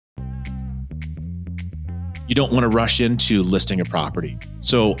You don't want to rush into listing a property.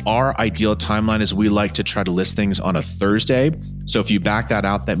 So our ideal timeline is we like to try to list things on a Thursday. So if you back that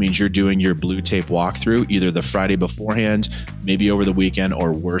out, that means you're doing your blue tape walkthrough either the Friday beforehand, maybe over the weekend,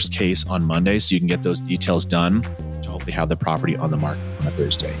 or worst case on Monday, so you can get those details done to hopefully have the property on the market on a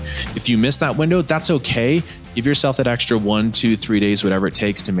Thursday. If you miss that window, that's okay. Give yourself that extra 1, 2, 3 days, whatever it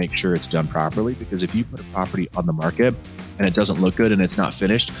takes to make sure it's done properly. Because if you put a property on the market and it doesn't look good and it's not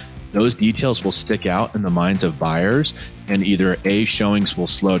finished, those details will stick out in the minds of buyers, and either A, showings will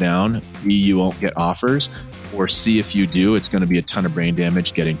slow down, B, you won't get offers, or C, if you do, it's going to be a ton of brain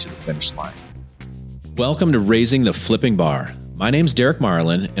damage getting to the finish line. Welcome to Raising the Flipping Bar. My name's Derek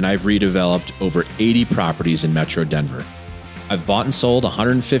Marlin, and I've redeveloped over 80 properties in Metro Denver. I've bought and sold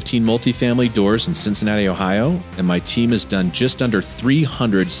 115 multifamily doors in Cincinnati, Ohio, and my team has done just under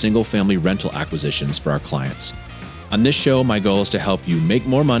 300 single-family rental acquisitions for our clients. On this show, my goal is to help you make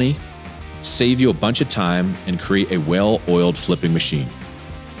more money, save you a bunch of time, and create a well-oiled flipping machine.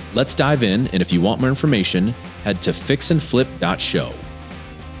 Let's dive in, and if you want more information, head to fixandflip.show.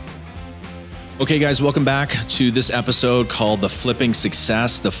 Okay, guys, welcome back to this episode called The Flipping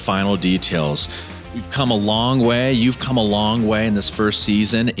Success, The Final Details. We've come a long way. You've come a long way in this first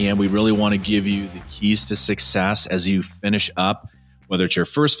season, and we really want to give you the keys to success as you finish up, whether it's your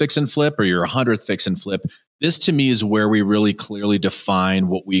first fix and flip or your 100th fix and flip. This, to me, is where we really clearly define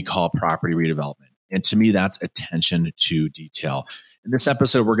what we call property redevelopment. And to me, that's attention to detail. In this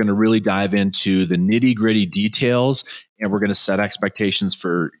episode, we're going to really dive into the nitty-gritty details, and we're going to set expectations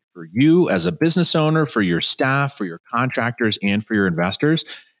for you as a business owner, for your staff, for your contractors, and for your investors.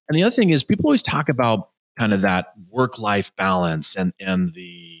 And the other thing is, people always talk about kind of that work-life balance and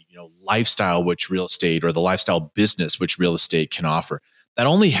the lifestyle which real estate, or the lifestyle business which real estate can offer. That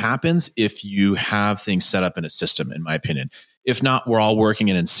only happens if you have things set up in a system, in my opinion. If not, we're all working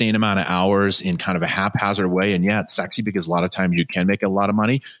an insane amount of hours in kind of a haphazard way. And yeah, it's sexy because a lot of times you can make a lot of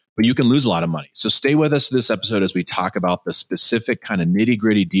money, but you can lose a lot of money. So stay with us this episode as we talk about the specific kind of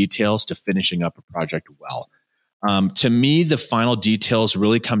nitty-gritty details to finishing up a project well. To me, the final details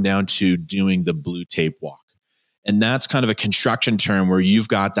really come down to doing the blue tape walk. And that's kind of a construction term where you've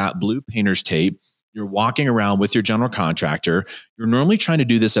got that blue painter's tape. You're walking around with your general contractor. You're normally trying to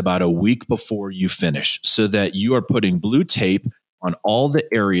do this about a week before you finish so that you are putting blue tape on all the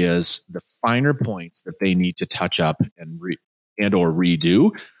areas, the finer points that they need to touch up and or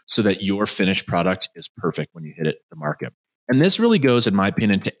redo so that your finished product is perfect when you hit the market. And this really goes, in my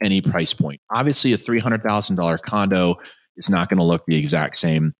opinion, to any price point. Obviously, a $300,000 condo is not going to look the exact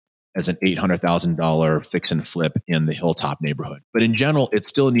same as an $800,000 fix and flip in the Hilltop neighborhood. But in general, it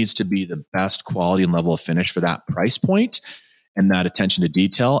still needs to be the best quality and level of finish for that price point, and that attention to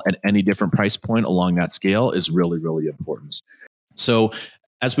detail at any different price point along that scale is really, really important. So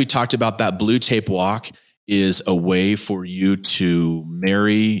as we talked about, that blue tape walk is a way for you to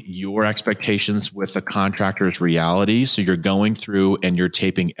marry your expectations with the contractor's reality. So you're going through and you're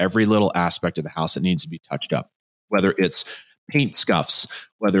taping every little aspect of the house that needs to be touched up, whether it's paint scuffs,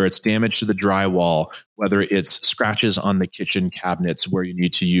 whether it's damage to the drywall, whether it's scratches on the kitchen cabinets where you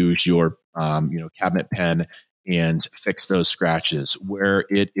need to use your cabinet pen and fix those scratches, where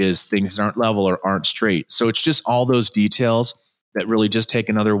it is things that aren't level or aren't straight. So it's just all those details that really just take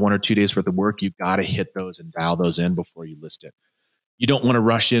another 1 or 2 days worth of work. You've got to hit those and dial those in before you list it. You don't want to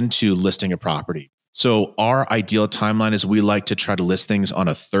rush into listing a property. So our ideal timeline is we like to try to list things on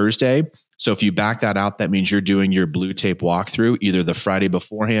a Thursday. So if you back that out, that means you're doing your blue tape walkthrough either the Friday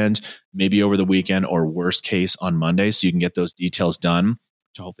beforehand, maybe over the weekend, or worst case on Monday, so you can get those details done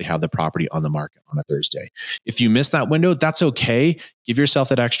to hopefully have the property on the market on a Thursday. If you miss that window, that's okay. Give yourself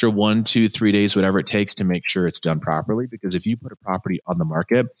that extra 1, 2, 3 days, whatever it takes to make sure it's done properly. Because if you put a property on the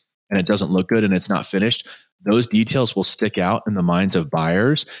market and it doesn't look good and it's not finished, those details will stick out in the minds of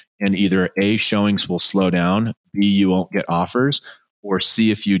buyers, and either A, showings will slow down, B, you won't get offers, or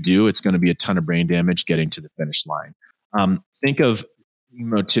C, if you do, it's going to be a ton of brain damage getting to the finish line. Think of,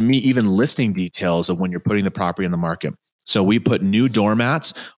 to me, even listing details of when you're putting the property on the market. So we put new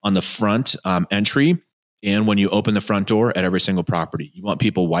doormats on the front entry, and when you open the front door at every single property. You want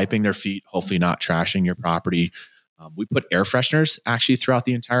people wiping their feet, hopefully not trashing your property. We put air fresheners actually throughout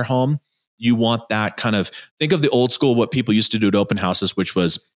the entire home. You want that kind of, think of the old school, what people used to do at open houses, which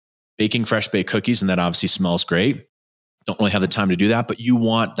was baking fresh baked cookies. And that obviously smells great. Don't really have the time to do that, but you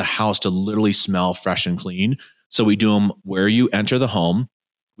want the house to literally smell fresh and clean. So we do them where you enter the home.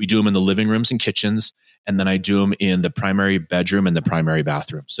 We do them in the living rooms and kitchens. And then I do them in the primary bedroom and the primary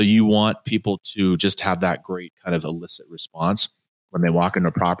bathroom. So you want people to just have that great kind of illicit response when they walk into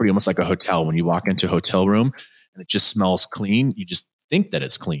a property, almost like a hotel. When you walk into a hotel room and it just smells clean, you just think that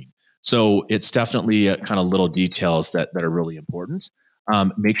it's clean. So it's definitely kind of little details that are really important.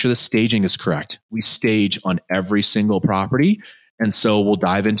 Make sure the staging is correct. We stage on every single property. And so we'll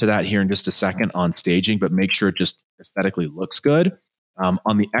dive into that here in just a second on staging, but make sure it just aesthetically looks good.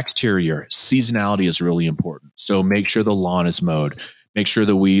 On the exterior, seasonality is really important. So make sure the lawn is mowed. Make sure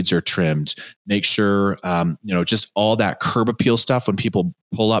the weeds are trimmed. Make sure, just all that curb appeal stuff. When people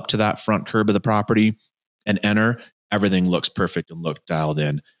pull up to that front curb of the property and enter, everything looks perfect and look dialed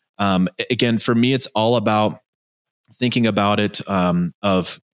in. Again, for me, it's all about thinking about it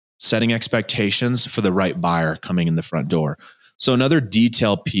of setting expectations for the right buyer coming in the front door. So another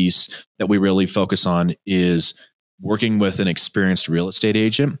detail piece that we really focus on is working with an experienced real estate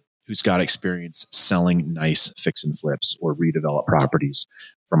agent who's got experience selling nice fix and flips or redevelop properties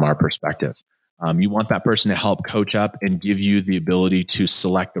from our perspective. You want that person to help coach up and give you the ability to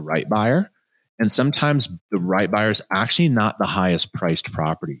select the right buyer. And sometimes the right buyer is actually not the highest priced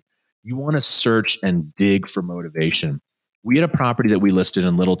property. You want to search and dig for motivation. We had a property that we listed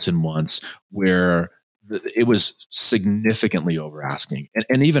in Littleton once where it was significantly over asking.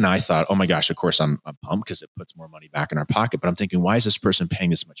 And even I thought, oh my gosh, of course I'm pumped because it puts more money back in our pocket. But I'm thinking, why is this person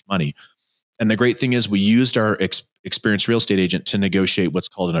paying this much money? And the great thing is we used our experienced real estate agent to negotiate what's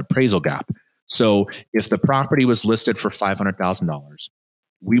called an appraisal gap. So if the property was listed for $500,000,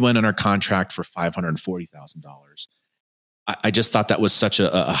 we went in our contract for $540,000. I just thought that was such a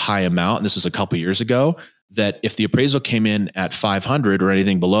high amount. And this was a couple of years ago, that if the appraisal came in at 500 or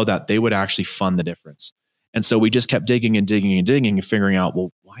anything below that, they would actually fund the difference. And so we just kept digging and digging and digging and figuring out,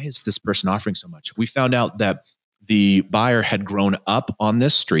 well, why is this person offering so much? We found out that the buyer had grown up on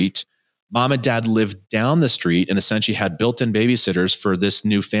this street. Mom and dad lived down the street and essentially had built-in babysitters for this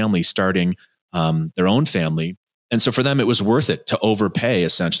new family starting their own family. And so for them, it was worth it to overpay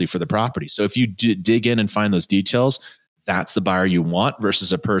essentially for the property. So if you dig in and find those details, that's the buyer you want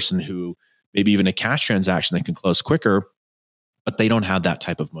versus a person who maybe even a cash transaction that can close quicker, but they don't have that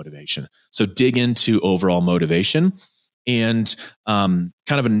type of motivation. So dig into overall motivation. And kind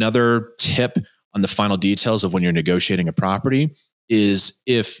of another tip on the final details of when you're negotiating a property is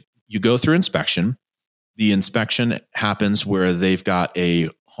if you go through inspection, the inspection happens where they've got a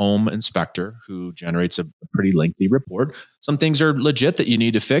home inspector who generates a pretty lengthy report. Some things are legit that you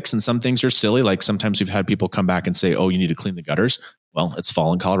need to fix, and some things are silly. Like sometimes we've had people come back and say, oh, you need to clean the gutters. Well, it's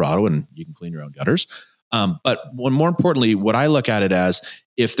fall in Colorado and you can clean your own gutters. But more importantly, what I look at it as,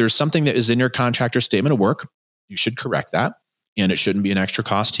 if there's something that is in your contractor statement of work, you should correct that. And it shouldn't be an extra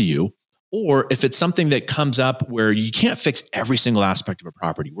cost to you. Or if it's something that comes up where you can't fix every single aspect of a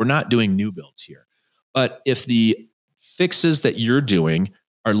property, we're not doing new builds here. But if the fixes that you're doing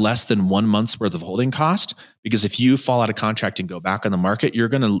are less than 1 month's worth of holding cost, because if you fall out of contract and go back on the market, you're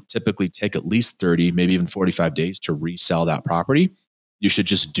going to typically take at least 30, maybe even 45 days to resell that property. You should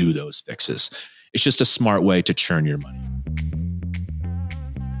just do those fixes. It's just a smart way to churn your money.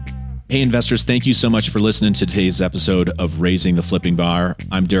 Hey, investors, thank you so much for listening to today's episode of Raising the Flipping Bar.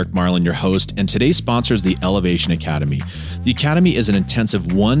 I'm Derek Marlin, your host, and today's sponsor is the Elevation Academy. The Academy is an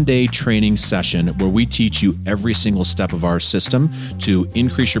intensive one-day training session where we teach you every single step of our system to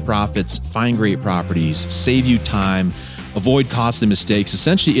increase your profits, find great properties, save you time, avoid costly mistakes.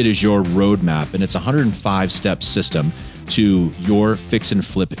 Essentially, it is your roadmap, and it's a 105-step system to your fix and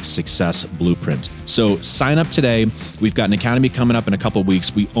flip success blueprint. So sign up today. We've got an academy coming up in a couple of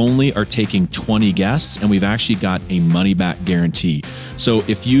weeks. We only are taking 20 guests, and we've actually got a money back guarantee. So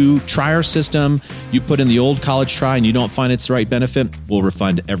if you try our system, you put in the old college try and you don't find it's the right benefit, we'll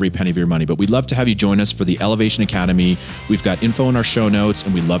refund every penny of your money. But we'd love to have you join us for the Elevation Academy. We've got info in our show notes,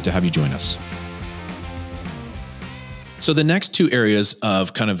 and we'd love to have you join us. So the next two areas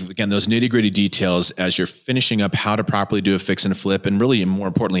of kind of, again, those nitty gritty details as you're finishing up how to properly do a fix and flip, and really, and more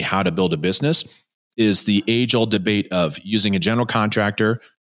importantly, how to build a business, is the age old debate of using a general contractor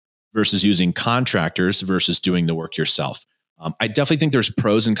versus using contractors versus doing the work yourself. I definitely think there's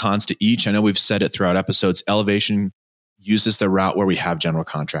pros and cons to each. I know we've said it throughout episodes. Elevation uses the route where we have general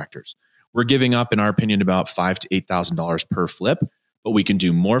contractors. We're giving up, in our opinion, about $5,000 to $8,000 per flip, but we can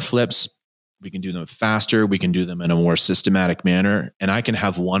do more flips. We can do them faster. We can do them in a more systematic manner. And I can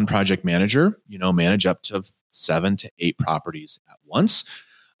have one project manager, manage up to 7 to 8 properties at once.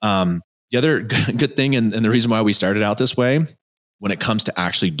 The other good thing, and the reason why we started out this way, when it comes to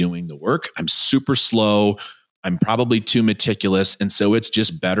actually doing the work, I'm super slow. I'm probably too meticulous. And so it's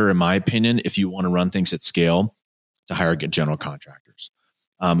just better, in my opinion, if you want to run things at scale, to hire general contractors.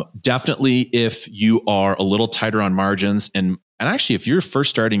 Definitely if you are a little tighter on margins, and actually, if you're first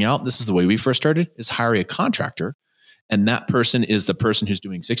starting out, this is the way we first started, is hire a contractor. And that person is the person who's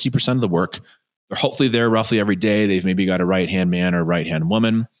doing 60% of the work. They're hopefully there roughly every day. They've maybe got a right-hand man or right-hand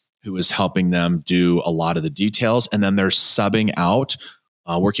woman. who is helping them do a lot of the details. And then they're subbing out,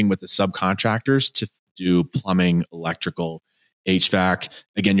 working with the subcontractors to do plumbing, electrical, HVAC.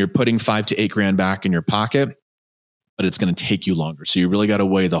 Again, you're putting $5,000 to $8,000 back in your pocket, but it's going to take you longer. So you really got to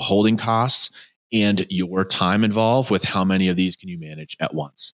weigh the holding costs and your time involved with how many of these can you manage at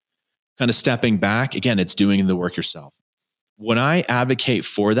once. Kind of stepping back, again, it's doing the work yourself. When I advocate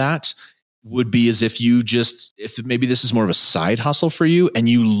for that, would be as if maybe this is more of a side hustle for you and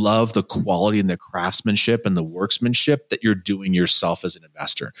you love the quality and the craftsmanship and the workmanship that you're doing yourself as an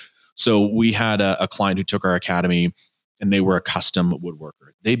investor. So we had a client who took our academy and they were a custom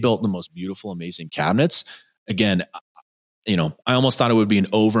woodworker. They built the most beautiful, amazing cabinets. Again, I almost thought it would be an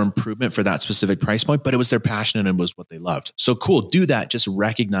over improvement for that specific price point, but it was their passion and it was what they loved. So cool. Do that. Just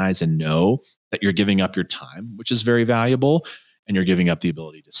recognize and know that you're giving up your time, which is very valuable, and you're giving up the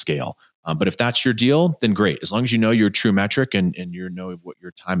ability to scale. But if that's your deal, then great. As long as you know your true metric and you know what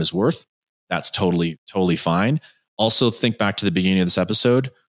your time is worth, that's totally fine. Also, think back to the beginning of this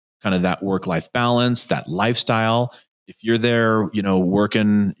episode, kind of that work-life balance, that lifestyle. If you're there,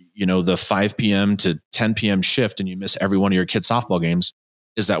 working, the 5 p.m. to 10 p.m. shift and you miss every one of your kids' softball games,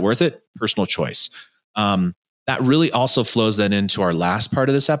 is that worth it? Personal choice. That really also flows then into our last part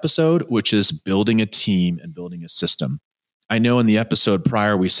of this episode, which is building a team and building a system. I know in the episode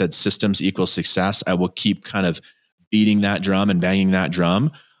prior, we said systems equal success. I will keep kind of beating that drum and banging that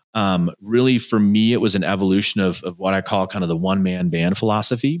drum. Really, for me, it was an evolution of what I call kind of the one-man band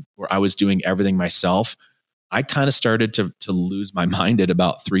philosophy, where I was doing everything myself. I kind of started to lose my mind at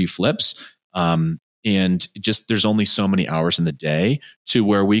about 3 flips. And just there's only so many hours in the day to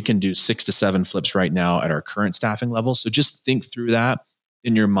where we can do 6 to 7 flips right now at our current staffing level. So just think through that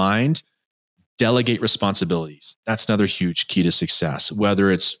in your mind. Delegate responsibilities. That's another huge key to success,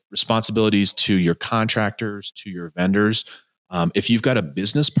 whether it's responsibilities to your contractors, to your vendors. If you've got a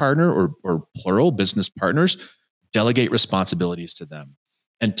business partner or plural business partners, delegate responsibilities to them.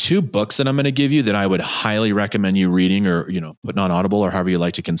 And 2 books that I'm going to give you that I would highly recommend you reading or, putting on Audible or however you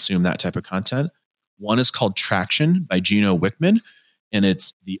like to consume that type of content. One is called Traction by Gino Wickman, and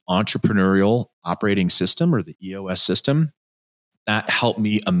it's the Entrepreneurial Operating System, or the EOS system. That helped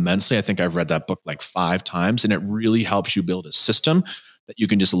me immensely. I think I've read that book like 5 times, and it really helps you build a system that you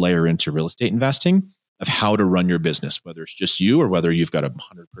can just layer into real estate investing of how to run your business, whether it's just you or whether you've got a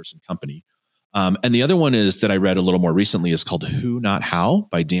 100-person company. And the other one is that I read a little more recently is called Who Not How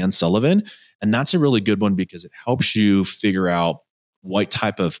by Dan Sullivan. And that's a really good one because it helps you figure out what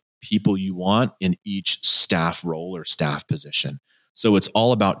type of people you want in each staff role or staff position. So it's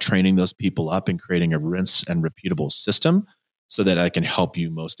all about training those people up and creating a rinse and repeatable system so that I can help you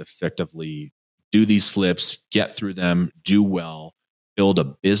most effectively do these flips, get through them, do well, build a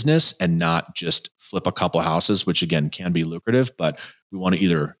business, and not just flip a couple houses, which again can be lucrative, but we want to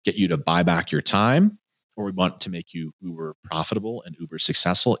either get you to buy back your time or we want to make you uber profitable and uber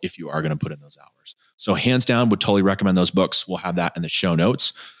successful if you are going to put in those hours. So hands down, would totally recommend those books. We'll have that in the show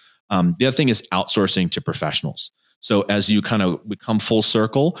notes. The other thing is outsourcing to professionals. So as you kind of become full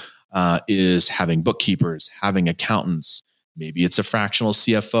circle, is having bookkeepers, having accountants. Maybe it's a fractional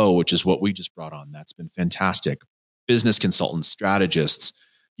CFO, which is what we just brought on. That's been fantastic. Business consultants, strategists.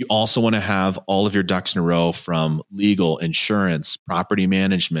 You also want to have all of your ducks in a row from legal, insurance, property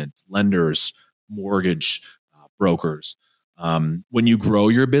management, lenders, mortgage brokers. When you grow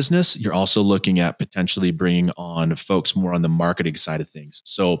your business, you're also looking at potentially bringing on folks more on the marketing side of things.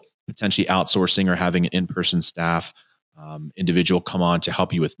 So potentially outsourcing or having an in-person staff individual come on to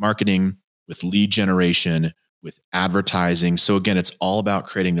help you with marketing, with lead generation, with advertising. So again, it's all about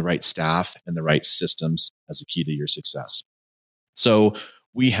creating the right staff and the right systems as a key to your success. So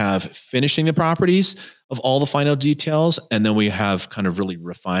we have finishing the properties of all the final details, and then we have kind of really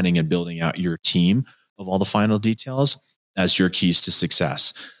refining and building out your team of all the final details as your keys to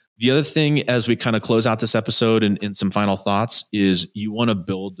success. The other thing, as we kind of close out this episode and some final thoughts, is you want to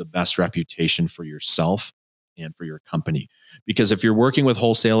build the best reputation for yourself and for your company. Because if you're working with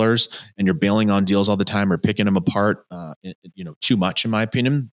wholesalers and you're bailing on deals all the time or picking them apart, too much, in my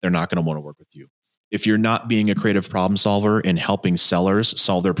opinion, they're not going to want to work with you. If you're not being a creative problem solver and helping sellers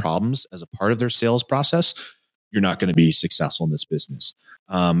solve their problems as a part of their sales process, you're not going to be successful in this business.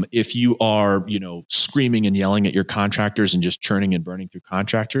 If you are, screaming and yelling at your contractors and just churning and burning through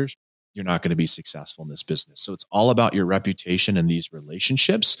contractors, you're not going to be successful in this business. So it's all about your reputation and these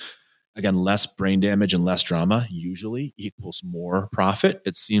relationships. Again, less brain damage and less drama usually equals more profit.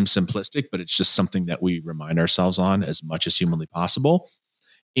 It seems simplistic, but it's just something that we remind ourselves on as much as humanly possible.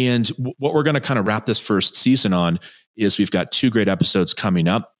 And what we're going to kind of wrap this first season on is we've got 2 great episodes coming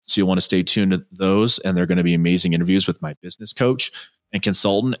up. So you'll want to stay tuned to those. And they're going to be amazing interviews with my business coach, and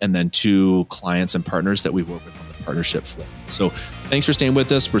consultant, and then 2 clients and partners that we've worked with on the partnership flip. So thanks for staying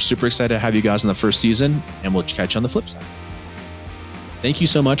with us. We're super excited to have you guys in the first season, and we'll catch you on the flip side. Thank you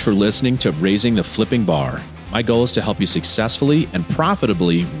so much for listening to Raising the Flipping Bar. My goal is to help you successfully and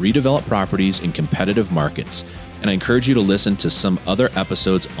profitably redevelop properties in competitive markets, and I encourage you to listen to some other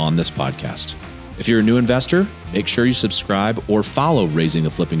episodes on this podcast. If you're a new investor, make sure you subscribe or follow Raising the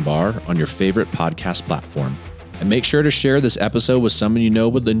Flipping Bar on your favorite podcast platform. And make sure to share this episode with someone you know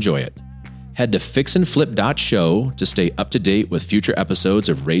would enjoy it. Head to fixandflip.show to stay up to date with future episodes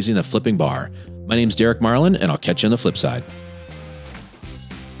of Raising the Flipping Bar. My name's Derek Marlin, and I'll catch you on the flip side.